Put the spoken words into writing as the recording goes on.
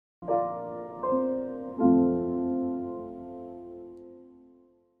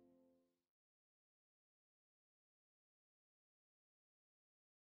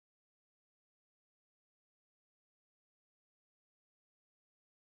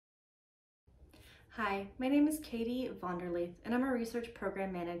Hi, my name is Katie Lieth, and I'm a research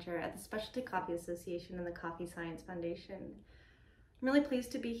program manager at the Specialty Coffee Association and the Coffee Science Foundation. I'm really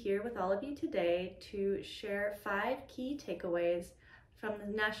pleased to be here with all of you today to share 5 key takeaways from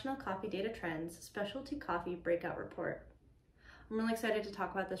the National Coffee Data Trends Specialty Coffee Breakout Report. I'm really excited to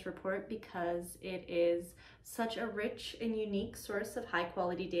talk about this report because it is such a rich and unique source of high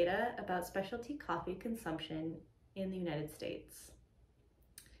quality data about specialty coffee consumption in the United States.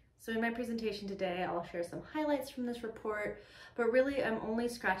 So in my presentation today, I'll share some highlights from this report, but really I'm only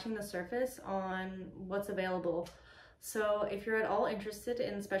scratching the surface on what's available. So if you're at all interested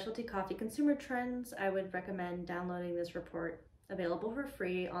in specialty coffee consumer trends, I would recommend downloading this report, available for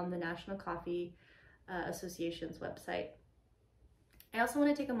free on the National Coffee Association's website. I also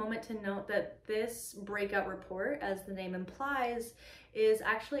want to take a moment to note that this breakout report, as the name implies, is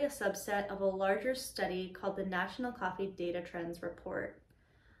actually a subset of a larger study called the National Coffee Data Trends Report.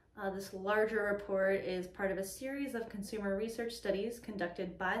 This larger report is part of a series of consumer research studies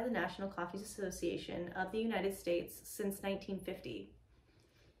conducted by the National Coffee Association of the United States since 1950.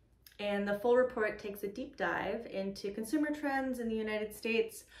 And the full report takes a deep dive into consumer trends in the United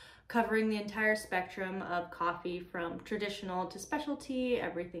States, covering the entire spectrum of coffee from traditional to specialty,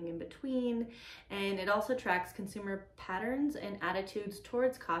 everything in between. And it also tracks consumer patterns and attitudes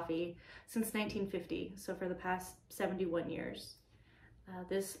towards coffee since 1950, so for the past 71 years.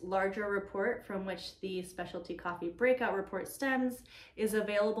 This larger report, from which the Specialty Coffee Breakout Report stems, is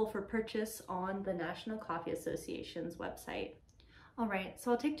available for purchase on the National Coffee Association's website. All right, so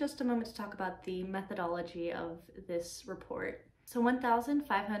I'll take just a moment to talk about the methodology of this report. So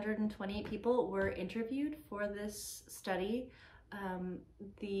 1,528 people were interviewed for this study.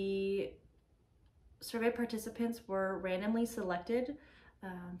 The survey participants were randomly selected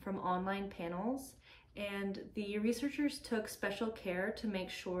from online panels, and the researchers took special care to make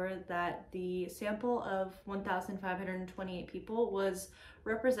sure that the sample of 1,528 people was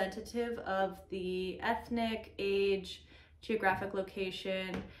representative of the ethnic, age, geographic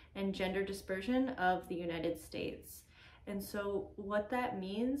location, and gender dispersion of the United States. And so what that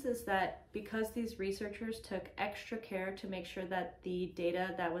means is that because these researchers took extra care to make sure that the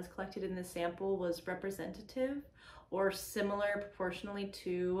data that was collected in the sample was representative or similar proportionally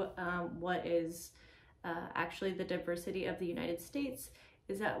to what is actually the diversity of the United States,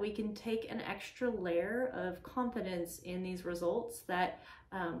 is that we can take an extra layer of confidence in these results that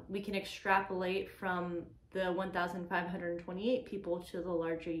we can extrapolate from the 1,528 people to the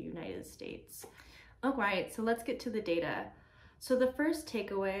larger United States. All right, so let's get to the data. So the first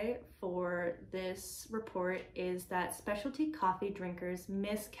takeaway for this report is that specialty coffee drinkers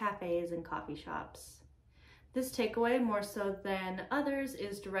miss cafes and coffee shops. This takeaway, more so than others,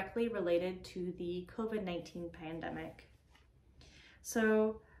 is directly related to the COVID-19 pandemic.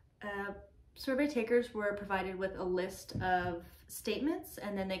 So survey takers were provided with a list of statements,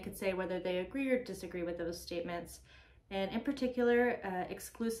 and then they could say whether they agree or disagree with those statements. And in particular,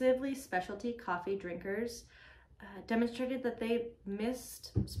 exclusively specialty coffee drinkers demonstrated that they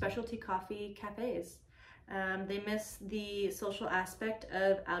missed specialty coffee cafes. They miss the social aspect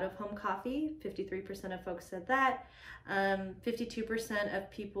of out-of-home coffee. 53% of folks said that. 52%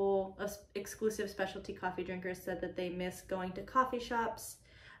 of people, of exclusive specialty coffee drinkers, said that they miss going to coffee shops.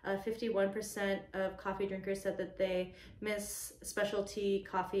 51% of coffee drinkers said that they miss specialty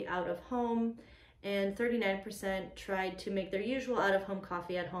coffee out of home. And 39% tried to make their usual out-of-home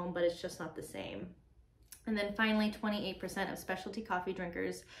coffee at home, but it's just not the same. And then finally, 28% of specialty coffee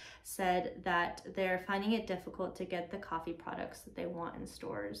drinkers said that they're finding it difficult to get the coffee products that they want in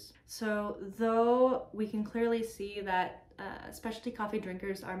stores. So though we can clearly see that specialty coffee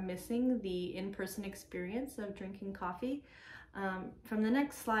drinkers are missing the in-person experience of drinking coffee, from the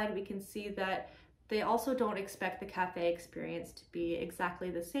next slide we can see that they also don't expect the cafe experience to be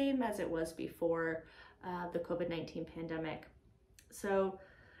exactly the same as it was before the COVID-19 pandemic. So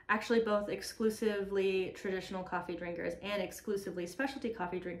actually, both exclusively traditional coffee drinkers and exclusively specialty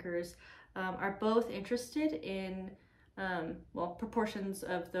coffee drinkers are both interested in, well, proportions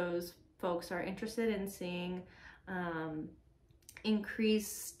of those folks are interested in seeing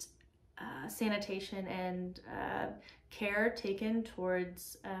increased sanitation and care taken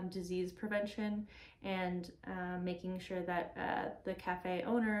towards disease prevention, and making sure that the cafe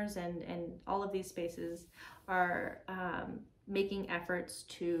owners and all of these spaces are making efforts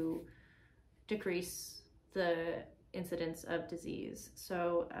to decrease the incidence of disease.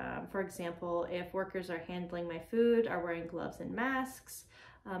 So for example, if workers are handling my food, are wearing gloves and masks,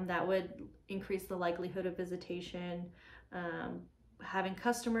 that would increase the likelihood of visitation. Having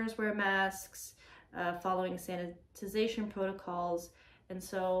customers wear masks, following sanitization protocols. And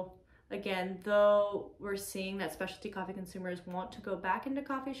so again, though we're seeing that specialty coffee consumers want to go back into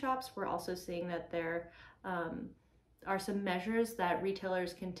coffee shops, we're also seeing that there are some measures that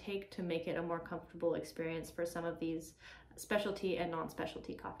retailers can take to make it a more comfortable experience for some of these specialty and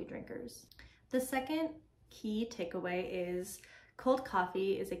non-specialty coffee drinkers. The second key takeaway is cold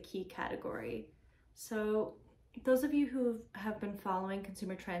coffee is a key category. So those of you who have been following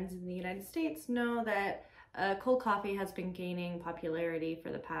consumer trends in the United States know that cold coffee has been gaining popularity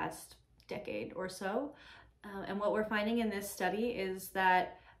for the past decade or so. And what we're finding in this study is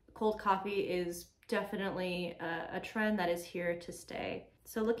that cold coffee is definitely a trend that is here to stay.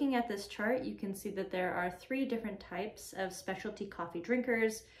 So looking at this chart, you can see that there are 3 different types of specialty coffee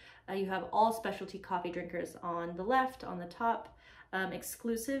drinkers. You have all specialty coffee drinkers on the left, on the top,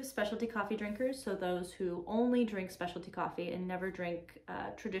 exclusive specialty coffee drinkers, so those who only drink specialty coffee and never drink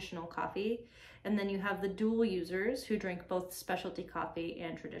traditional coffee. And then you have the dual users who drink both specialty coffee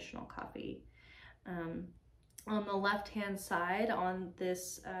and traditional coffee. On the left-hand side on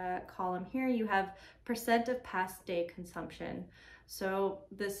this column here, you have percent of past day consumption. So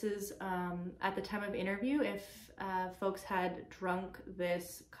this is at the time of interview, if folks had drunk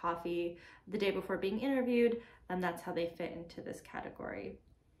this coffee the day before being interviewed, and that's how they fit into this category.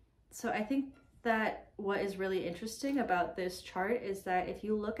 So I think that what is really interesting about this chart is that if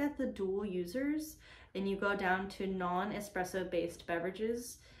you look at the dual users and you go down to non-espresso based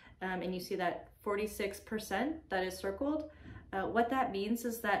beverages, and you see that 46% that is circled, what that means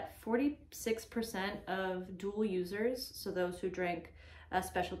is that 46% of dual users, so those who drink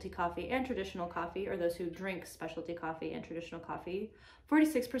specialty coffee and traditional coffee, or those who drink specialty coffee and traditional coffee,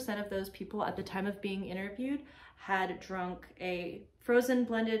 46% of those people at the time of being interviewed had drunk a frozen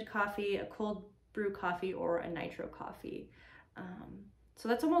blended coffee, a cold brew coffee, or a nitro coffee. So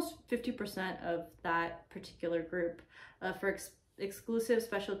that's almost 50% of that particular group. For exclusive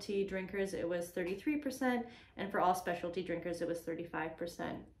specialty drinkers, it was 33%, and for all specialty drinkers, it was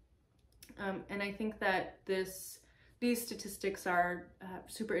 35%. And I think that these statistics are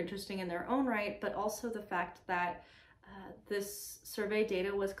super interesting in their own right, but also the fact that this survey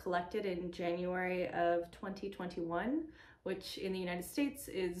data was collected in January of 2021, which in the United States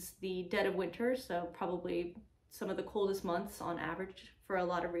is the dead of winter, so probably some of the coldest months on average for a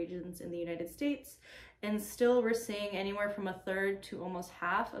lot of regions in the United States. And still we're seeing anywhere from a third to almost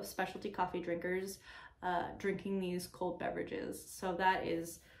half of specialty coffee drinkers drinking these cold beverages. So that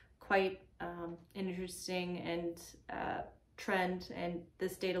is quite an interesting and trend, and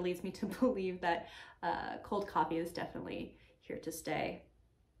this data leads me to believe that cold coffee is definitely here to stay.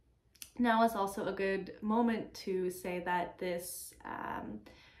 Now is also a good moment to say that this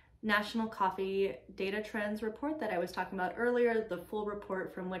National Coffee Data Trends report that I was talking about earlier, the full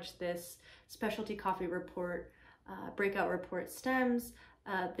report from which this specialty coffee report, Breakout report stems,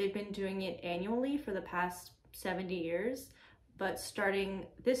 they've been doing it annually for the past 70 years. But starting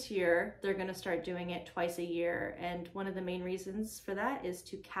this year, they're going to start doing it twice a year. And one of the main reasons for that is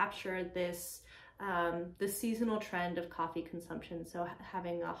to capture this the seasonal trend of coffee consumption. So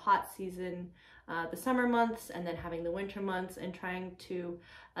having a hot season, the summer months, and then having the winter months, and trying to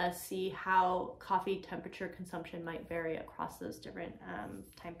see how coffee temperature consumption might vary across those different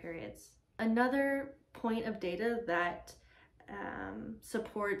time periods. Another point of data that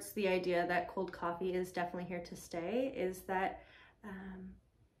supports the idea that cold coffee is definitely here to stay is that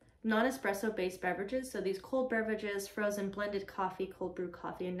non-espresso based beverages, so these cold beverages, frozen blended coffee, cold brew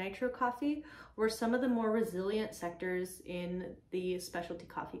coffee, and nitro coffee, were some of the more resilient sectors in the specialty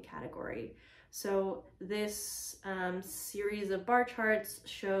coffee category. So this series of bar charts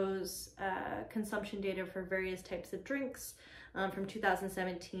shows consumption data for various types of drinks from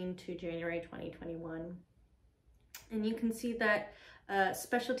 2017 to January 2021. And you can see that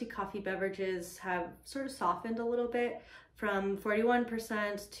specialty coffee beverages have sort of softened a little bit from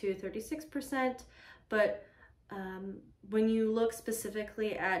 41% to 36%, but when you look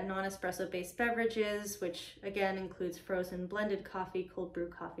specifically at non-espresso based beverages, which again includes frozen blended coffee, cold brew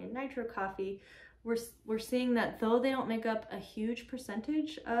coffee, and nitro coffee, we're seeing that though they don't make up a huge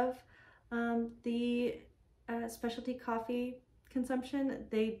percentage of the specialty coffee consumption,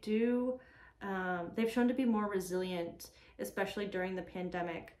 they've shown to be more resilient, especially during the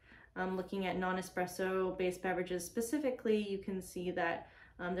pandemic. Looking at non-espresso based beverages specifically, you can see that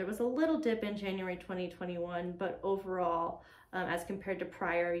there was a little dip in January 2021, but overall, as compared to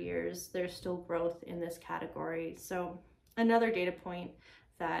prior years, there's still growth in this category. So another data point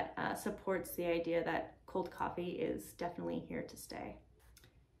that supports the idea that cold coffee is definitely here to stay.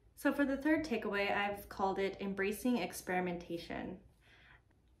 So for the third takeaway, I've called it embracing experimentation.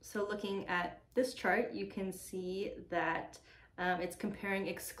 So looking at this chart, you can see that It's comparing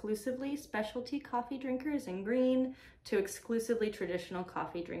exclusively specialty coffee drinkers in green to exclusively traditional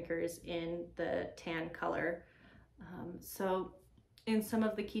coffee drinkers in the tan color. So in some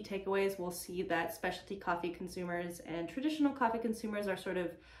of the key takeaways, we'll see that specialty coffee consumers and traditional coffee consumers are sort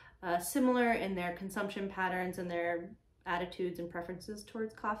of similar in their consumption patterns and their attitudes and preferences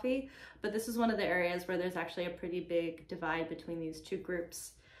towards coffee. But this is one of the areas where there's actually a pretty big divide between these two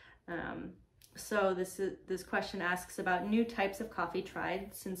groups. So this question asks about new types of coffee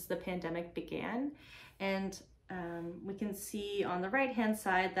tried since the pandemic began. And we can see on the right-hand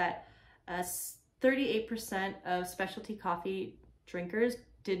side that 38% of specialty coffee drinkers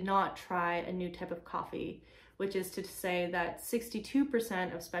did not try a new type of coffee, which is to say that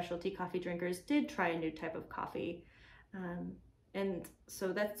 62% of specialty coffee drinkers did try a new type of coffee. And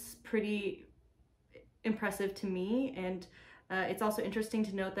so that's pretty impressive to me. And it's also interesting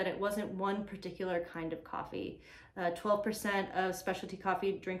to note that it wasn't one particular kind of coffee. 12% of specialty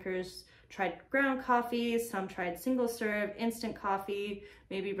coffee drinkers tried ground coffee, some tried single serve, instant coffee,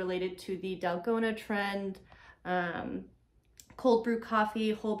 maybe related to the Dalgona trend, cold brew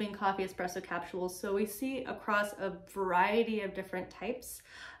coffee, whole bean coffee, espresso capsules. So we see across a variety of different types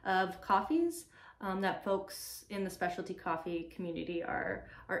of coffees that folks in the specialty coffee community are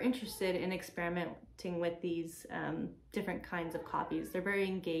interested in experimenting with these different kinds of coffees. They're very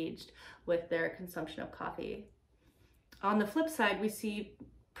engaged with their consumption of coffee. On the flip side, we see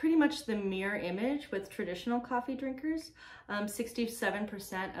pretty much the mirror image with traditional coffee drinkers.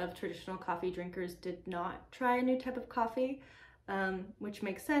 67% of traditional coffee drinkers did not try a new type of coffee, which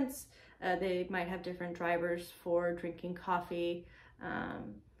makes sense. They might have different drivers for drinking coffee,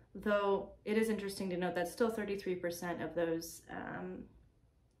 though it is interesting to note that still 33% of those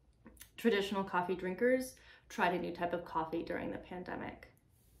traditional coffee drinkers tried a new type of coffee during the pandemic.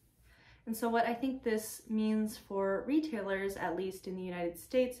 And so what I think this means for retailers, at least in the United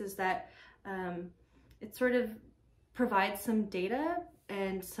States, is that it sort of provides some data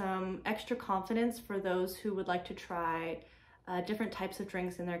and some extra confidence for those who would like to try different types of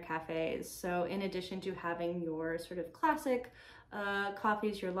drinks in their cafes. So in addition to having your sort of classic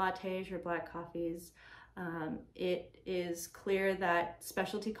coffees, your lattes, your black coffees, it is clear that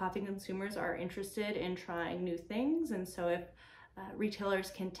specialty coffee consumers are interested in trying new things. And so if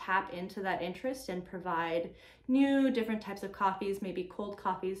retailers can tap into that interest and provide new different types of coffees, maybe cold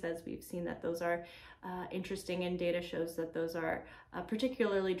coffees, as we've seen that those are interesting, and data shows that those are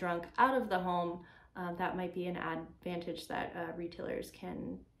particularly drunk out of the home, that might be an advantage that retailers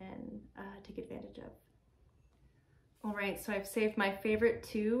can take advantage of. All right, so I've saved my favorite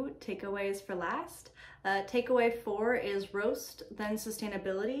two takeaways for last. Takeaway 4 is roast, then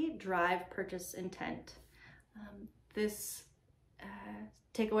sustainability, drive purchase intent. This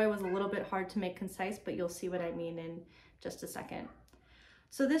takeaway was a little bit hard to make concise, but you'll see what I mean in just a second.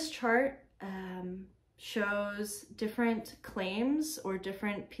 So this chart shows different claims or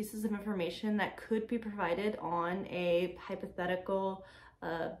different pieces of information that could be provided on a hypothetical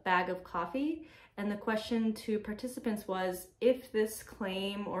bag of coffee. And the question to participants was, if this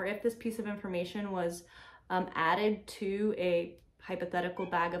claim or if this piece of information was added to a hypothetical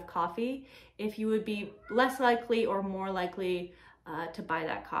bag of coffee, if you would be less likely or more likely to buy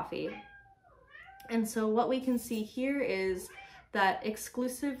that coffee. And so what we can see here is that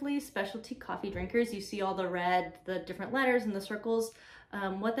exclusively specialty coffee drinkers, you see all the red, the different letters and the circles.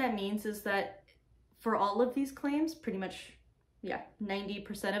 What that means is that for all of these claims, pretty much,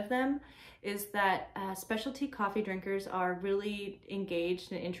 90% of them, is that specialty coffee drinkers are really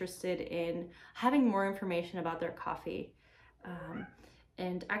engaged and interested in having more information about their coffee.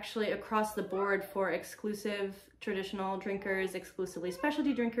 And actually across the board for exclusive traditional drinkers, exclusively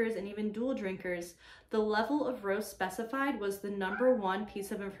specialty drinkers, and even dual drinkers, the level of roast specified was the #1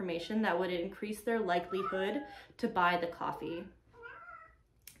 piece of information that would increase their likelihood to buy the coffee.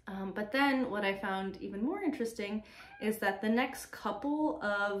 But then what I found even more interesting is that the next couple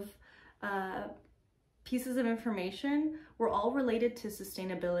of pieces of information were all related to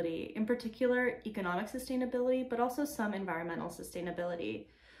sustainability, in particular economic sustainability, but also some environmental sustainability.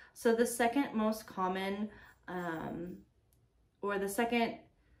 So the second most common, or the second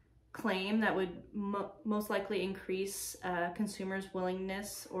claim that would most likely increase consumers'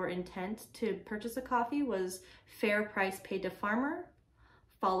 willingness or intent to purchase a coffee was fair price paid to farmer,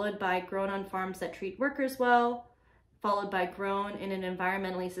 followed by grown on farms that treat workers well, followed by grown in an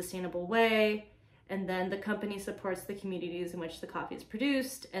environmentally sustainable way, and then the company supports the communities in which the coffee is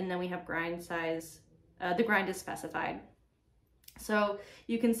produced, and then we have grind size, the grind is specified. So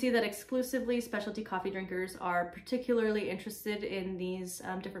you can see that exclusively specialty coffee drinkers are particularly interested in these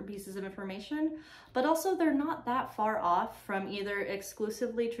different pieces of information, but also they're not that far off from either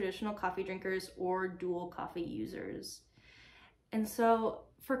exclusively traditional coffee drinkers or dual coffee users. And so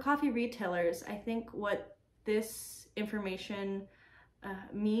for coffee retailers, I think what this information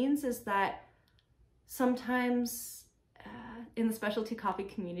means is that sometimes in the specialty coffee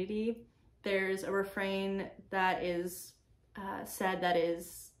community, there's a refrain that is said that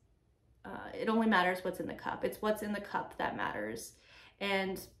is, it only matters what's in the cup. It's what's in the cup that matters.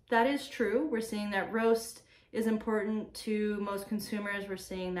 And that is true. We're seeing that roast is important to most consumers. We're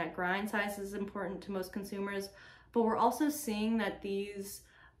seeing that grind size is important to most consumers, but we're also seeing that these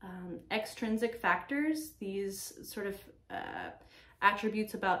extrinsic factors, these sort of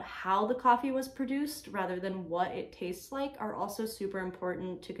attributes about how the coffee was produced rather than what it tastes like, are also super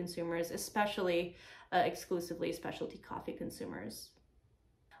important to consumers, especially exclusively specialty coffee consumers.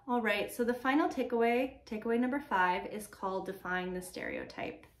 All right, so the final takeaway number 5, is called Defying the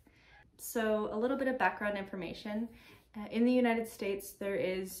Stereotype. So a little bit of background information. In the United States, there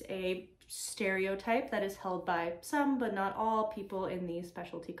is a stereotype that is held by some, but not all, people in the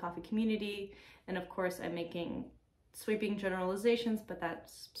specialty coffee community. And of course, I'm making sweeping generalizations, but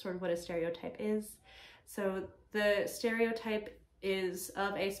that's sort of what a stereotype is. So the stereotype is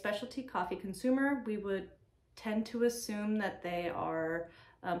of a specialty coffee consumer. We would tend to assume that they are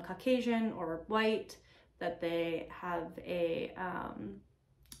Caucasian or white, that they have a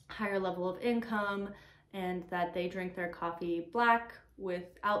higher level of income, and that they drink their coffee black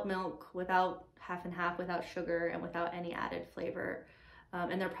without milk, without half and half, without sugar, and without any added flavor.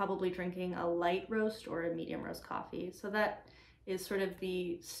 And they're probably drinking a light roast or a medium roast coffee. So that is sort of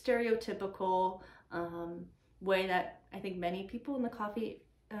the stereotypical way that I think many people in the coffee,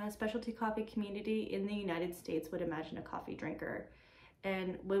 specialty coffee community in the United States would imagine a coffee drinker.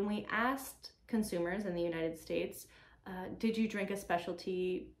 And when we asked consumers in the United States, did you drink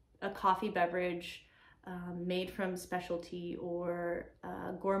a coffee beverage made from specialty or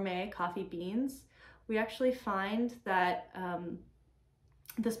gourmet coffee beans, we actually find that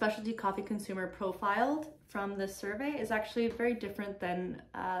the specialty coffee consumer profiled from this survey is actually very different than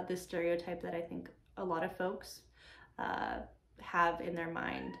the stereotype that I think a lot of folks have in their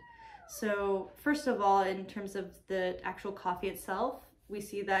mind. So first of all, in terms of the actual coffee itself, we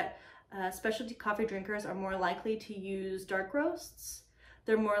see that specialty coffee drinkers are more likely to use dark roasts,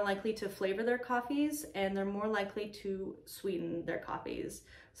 they're more likely to flavor their coffees, and they're more likely to sweeten their coffees.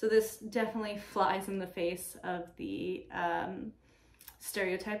 So this definitely flies in the face of the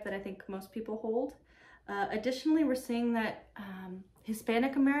stereotype that I think most people hold. Additionally, we're seeing that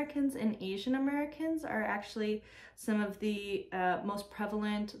Hispanic Americans and Asian Americans are actually some of the most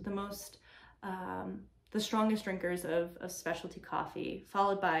prevalent, the strongest drinkers of specialty coffee,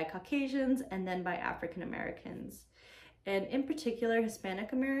 followed by Caucasians and then by African Americans. And in particular,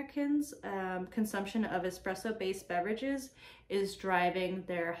 Hispanic Americans' consumption of espresso-based beverages is driving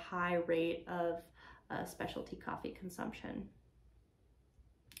their high rate of specialty coffee consumption.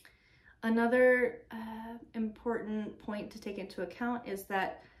 Another important point to take into account is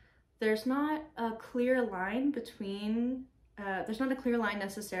that there's not a clear line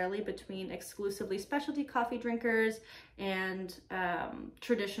necessarily between exclusively specialty coffee drinkers and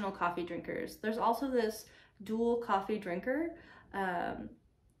traditional coffee drinkers. There's also this dual coffee drinker, and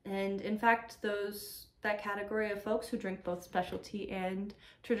in fact, that category of folks who drink both specialty and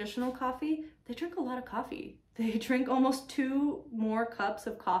traditional coffee, they drink a lot of coffee. They drink almost 2 more cups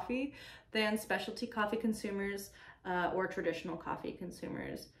of coffee than specialty coffee consumers or traditional coffee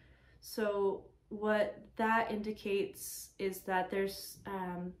consumers. So what that indicates is that there's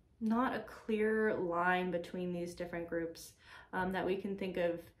not a clear line between these different groups, that we can think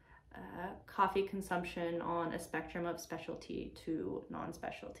of coffee consumption on a spectrum of specialty to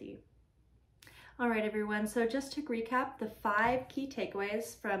non-specialty. All right, everyone, so just to recap, the 5 key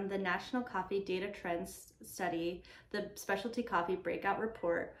takeaways from the National Coffee Data Trends Study, the Specialty Coffee Breakout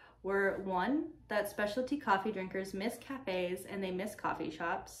Report, were 1, that specialty coffee drinkers miss cafes and they miss coffee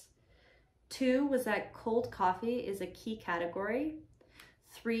shops. 2 was that cold coffee is a key category.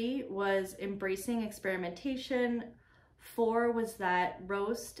 3 was embracing experimentation. 4 was that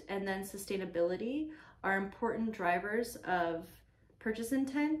roast and then sustainability are important drivers of purchase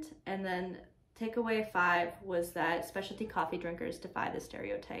intent. And then takeaway 5 was that specialty coffee drinkers defy the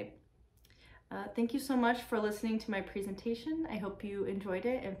stereotype. Thank you so much for listening to my presentation. I hope you enjoyed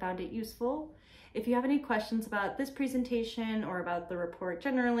it and found it useful. If you have any questions about this presentation or about the report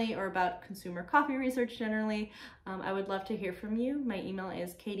generally or about consumer coffee research generally, I would love to hear from you. My email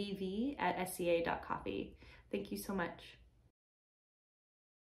is kdv@sca.coffee. Thank you so much.